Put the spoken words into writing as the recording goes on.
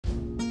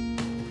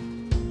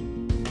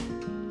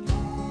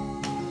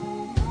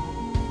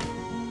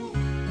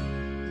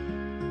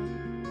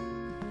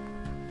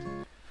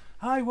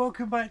Hi,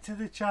 welcome back to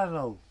the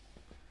channel.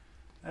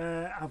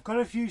 I've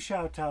got a few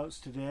shout outs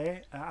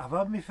today. I've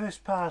had my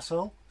first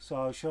parcel, so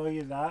I'll show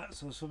you that.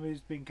 So somebody's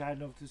been kind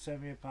enough to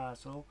send me a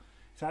parcel.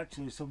 It's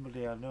actually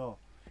somebody I know.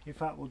 In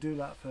fact, we'll do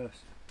that first.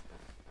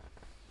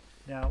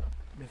 Now,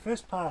 the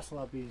first parcel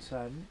I've been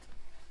sent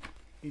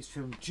is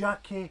from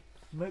Jackie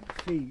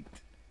McFeet.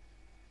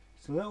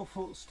 It's a little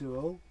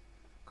footstool,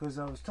 because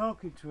I was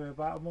talking to her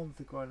about a month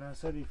ago and I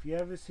said if you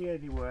ever see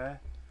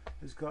anywhere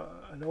that's got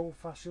an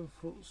old-fashioned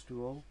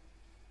footstool,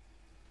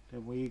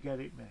 then will you get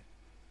it me?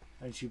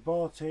 And she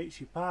bought it,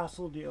 she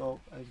parcelled it up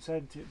and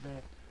sent it me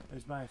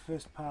as my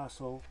first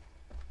parcel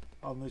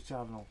on the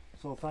channel.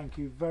 So thank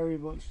you very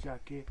much,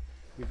 Jackie.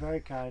 You're very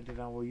kind and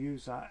I will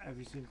use that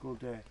every single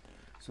day.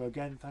 So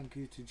again, thank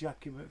you to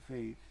Jackie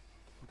McFeet.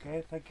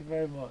 Okay, thank you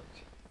very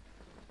much.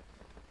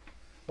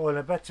 Oh, and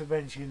I better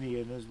mention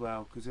Ian as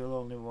well, because he'll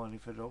only win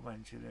if I don't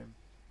mention him.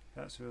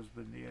 That's her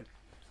husband Ian.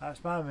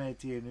 That's my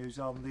mate Ian, who's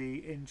on the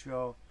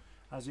intro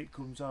as it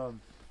comes on.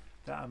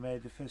 That I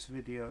made the first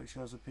video. It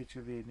shows a picture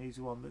of Ian. He's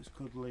the one that's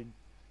cuddling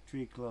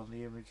Treacle on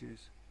the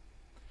images.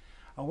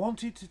 I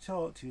wanted to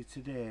talk to you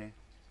today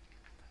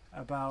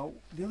about,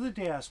 the other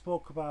day I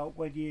spoke about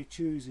when you're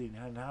choosing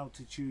and how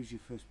to choose your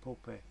first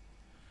puppy.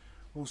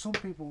 Well, some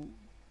people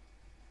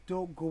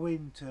don't go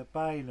into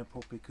buying a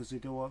puppy because they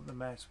don't want the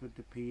mess with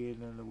the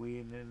peeing and the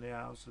weeing in the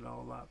house and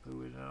all that,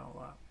 pooing and all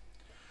that.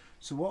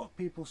 So what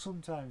people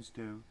sometimes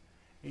do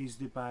is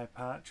they buy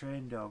part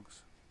trained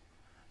dogs.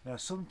 Now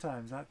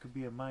sometimes that could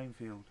be a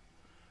minefield,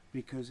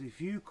 because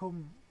if you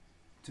come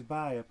to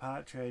buy a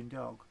part trained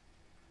dog,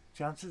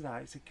 chances are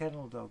it's a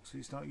kennel dog, so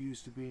it's not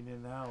used to being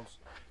in the house.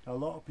 Now a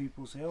lot of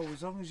people say, oh,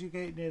 as long as you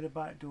get it near the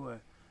back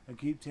door and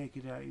keep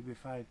taking it out, you'll be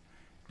fine.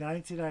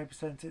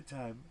 99% of the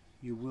time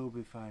you will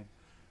be fine,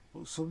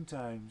 but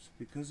sometimes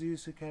because they're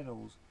used to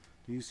kennels,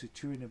 they're used to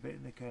chewing a bit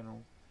in the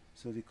kennel,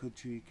 so they could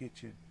chew your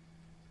kitchen,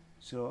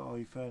 so, or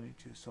your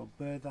furniture, so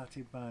bear that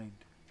in mind.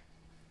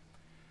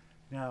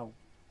 Now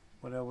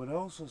what I would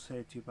also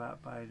say to you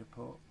about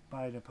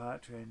buying a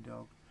part trained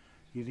dog,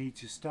 you need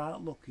to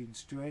start looking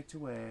straight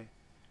away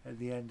at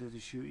the end of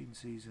the shooting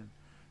season,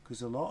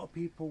 because a lot of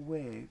people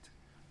wait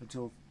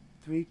until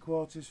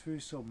 3/4 through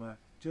summer,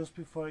 just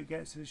before it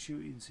gets to the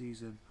shooting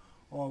season.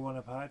 Oh, I want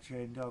a part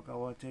trained dog, I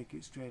want to take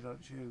it straight on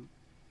shoot.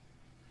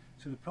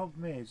 So the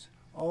problem is,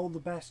 all the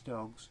best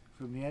dogs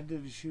from the end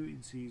of the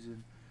shooting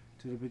season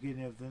to the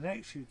beginning of the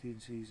next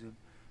shooting season,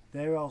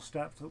 they're all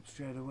strapped up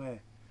straight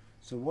away.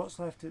 So what's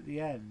left at the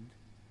end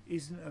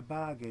isn't a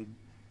bargain.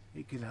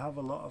 It can have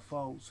a lot of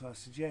faults, so I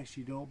suggest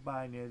you don't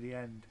buy near the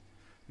end,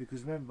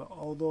 because remember,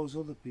 all those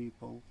other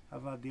people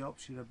have had the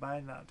option of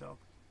buying that dog.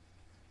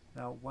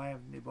 Now why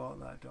haven't they bought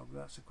that dog?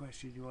 That's a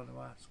question you want to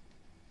ask.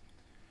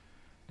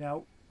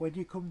 Now when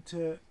you come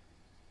to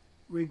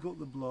ring up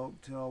the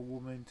bloke or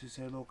woman to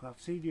say, look, I've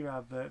seen your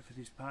advert for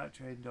this part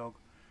trained dog,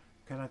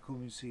 can I come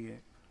and see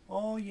it?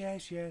 Oh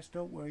yes,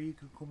 don't worry, you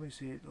can come and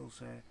see it, they'll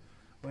say.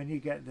 When you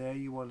get there,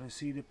 you want to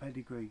see the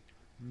pedigree.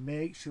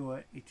 Make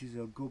sure it is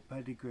a good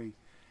pedigree.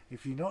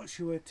 If you're not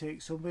sure,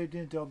 take somebody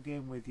in a dog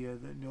game with you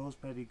that knows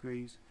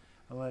pedigrees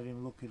and let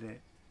him look at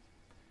it.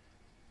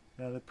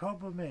 Now the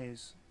problem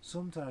is,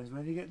 sometimes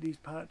when you get these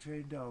part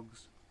trained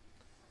dogs,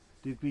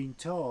 they've been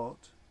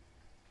taught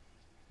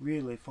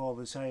really for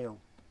the sale.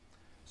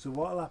 So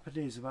what will happen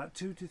is, about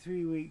 2 to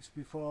 3 weeks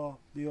before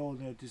the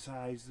owner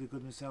decides they're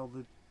going to sell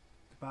the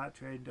part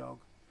trained dog,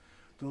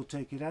 they'll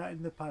take it out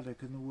in the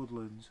paddock and the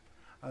woodlands,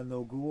 and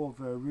they'll go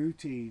over a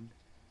routine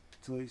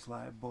till it's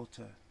like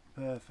butter,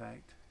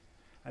 perfect.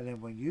 And then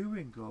when you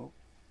ring up,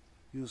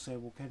 you'll say,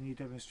 well, can you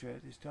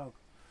demonstrate this dog?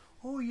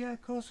 Oh yeah,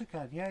 of course I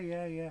can,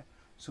 yeah.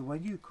 So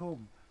when you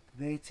come,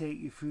 they take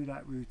you through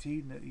that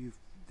routine that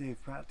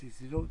they've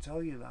practiced. They don't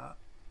tell you that,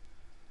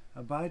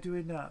 and by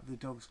doing that, the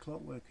dog's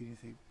clockwork, and you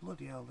think,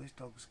 bloody hell, this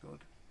dog's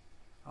good,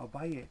 I'll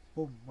buy it.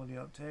 Boom, money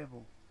on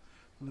table.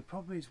 Well, the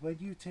problem is, when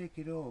you take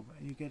it home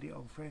and you get it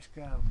on fresh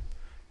ground,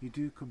 you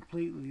do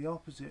completely the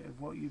opposite of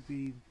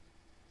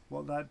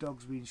what that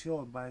dog's been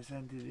shown by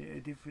sending it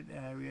a different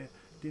area,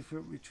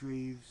 different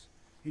retrieves.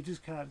 You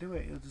just can't do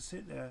it. He'll just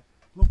sit there,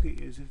 look at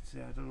you as if to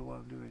say, I don't know what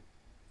I'm doing.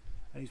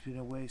 And it's been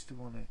a waste of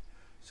money.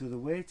 So the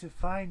way to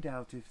find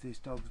out if this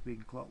dog's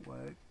been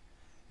clockwork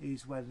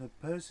is when the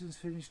person's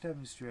finished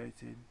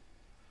demonstrating,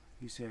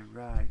 you say,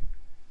 right,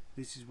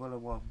 this is what I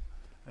want,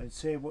 and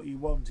say what you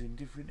want in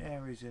different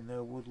areas in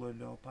their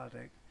woodland or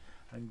paddock,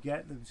 and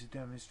get them to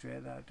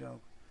demonstrate that dog.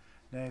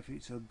 Now if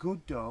it's a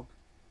good dog,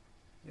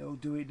 it'll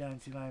do it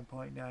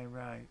 99.9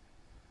 right.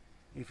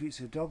 If it's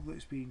a dog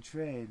that's been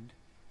trained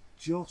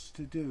just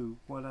to do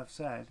what I've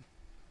said,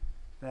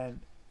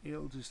 then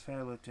it'll just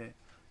fail at it.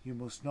 You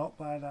must not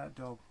buy that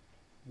dog,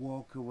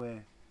 walk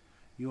away.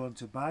 You want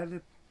to buy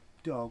the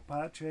dog,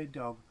 part trained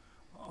dog,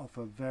 off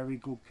a very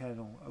good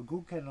kennel, a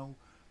good kennel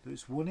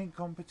that's won in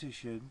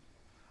competition.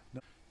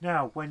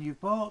 Now when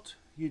you've bought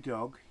your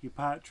dog, your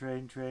part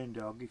trained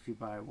dog, if you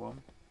buy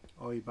one,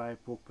 or you buy a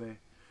puppy,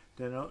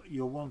 then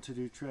you'll want to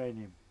do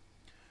training.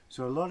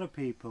 So a lot of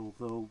people,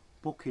 they'll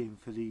book in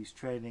for these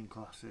training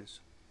classes.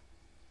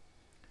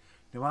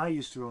 Now I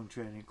used to run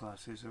training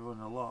classes, I run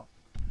a lot,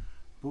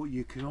 but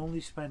you can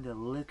only spend a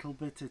little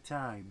bit of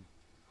time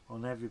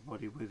on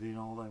everybody within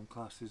all them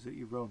classes that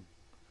you run.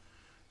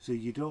 So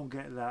you don't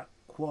get that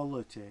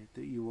quality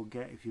that you will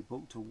get if you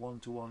booked a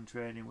one-to-one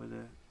training with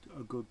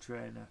a good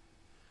trainer.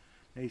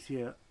 Now you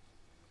see,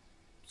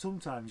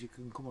 sometimes you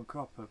can come a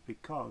cropper,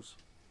 because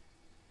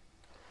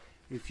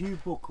if you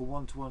book a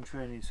one-to-one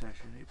training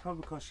session, it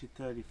probably costs you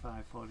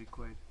 35-40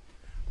 quid.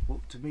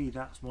 But to me,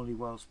 that's money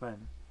well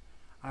spent.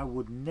 I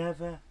would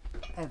never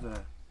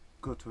ever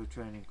go to a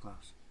training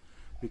class,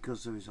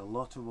 because there is a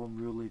lot of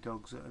unruly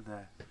dogs that are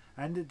there.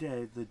 End of the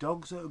day, the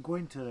dogs that are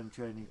going to them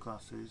training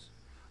classes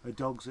are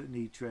dogs that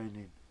need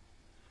training.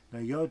 Now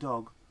your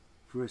dog,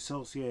 for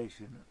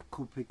association,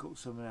 could pick up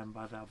some of them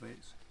bad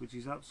habits, which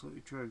is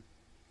absolutely true.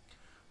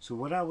 So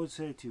what I would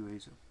say to you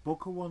is,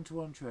 book a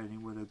one-to-one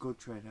training with a good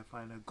trainer.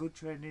 Find a good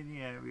trainer in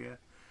the area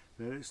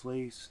that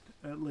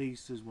at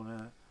least has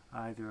won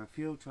either a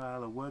field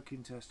trial, a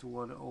working test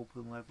award at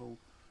open level,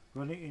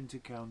 run it into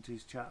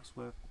counties,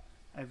 Chatsworth,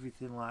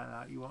 everything like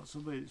that. You want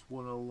somebody that's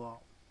won a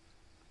lot.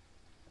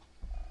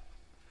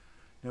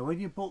 Now when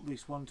you book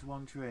this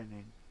one-to-one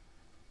training,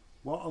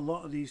 what a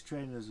lot of these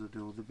trainers will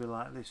do, they'll be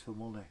like this for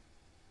money.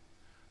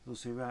 They'll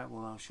say, right,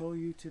 well, I'll show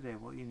you today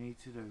what you need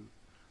to do,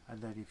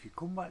 and then if you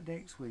come back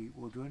next week,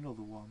 we'll do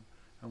another one,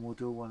 and we'll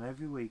do one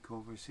every week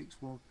over a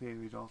 6-month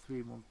period or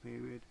 3-month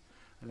period,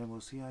 and then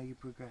we'll see how you're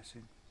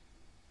progressing.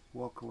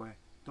 Walk away.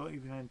 Don't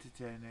even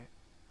entertain it.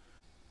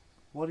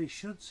 What he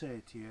should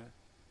say to you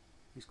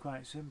is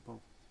quite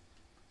simple.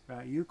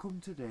 Right, you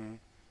come today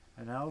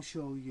and I'll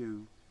show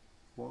you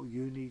what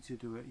you need to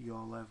do at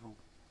your level.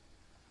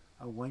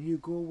 And when you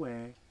go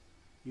away,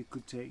 it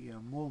could take you a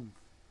month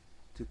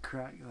to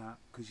crack that,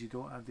 because you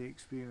don't have the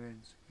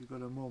experience. You've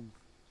got a month.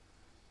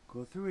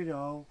 Go through it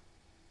all.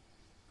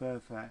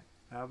 Perfect.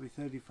 That'll be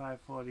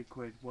 35-40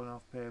 quid,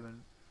 one-off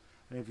payment.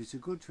 And if it's a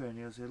good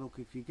trainer, I'll say, look,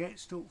 if you get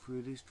stuck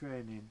through this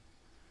training,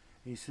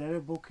 instead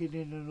of booking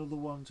in another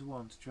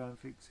one-to-one to try and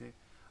fix it,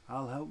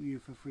 I'll help you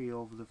for free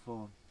over the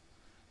phone.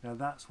 Now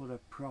that's what a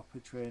proper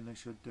trainer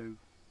should do.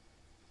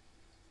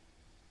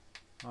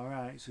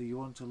 Alright, so you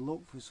want to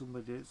look for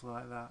somebody that's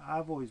like that.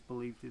 I've always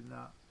believed in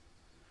that.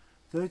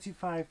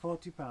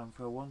 £35-40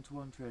 for a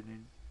one-to-one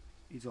training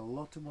is a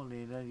lot of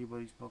money in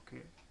anybody's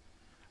pocket.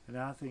 And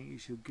I think you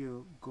should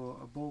go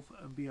above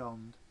and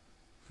beyond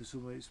for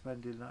somebody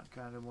spending that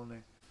kind of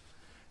money.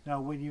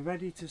 Now when you're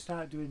ready to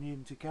start doing the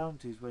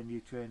inter-counties, when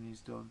your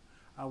training's done,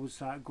 I would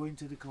start going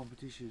to the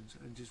competitions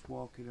and just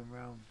walking them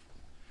round.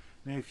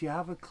 Now if you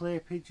have a clay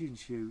pigeon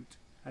shoot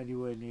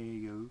anywhere near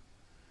you,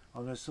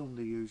 on a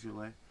Sunday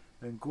usually,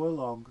 then go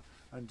along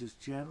and just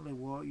gently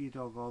walk your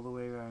dog all the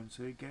way around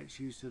so it gets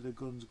used to the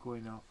guns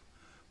going off.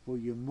 But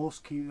you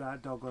must keep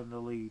that dog on the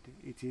lead.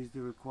 It is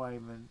the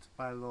requirement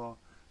by law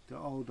that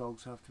all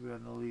dogs have to be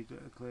on the lead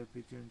at a clay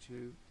pigeon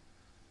shoot.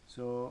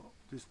 So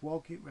just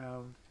walk it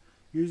round.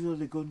 Usually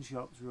the gun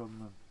shops run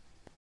them.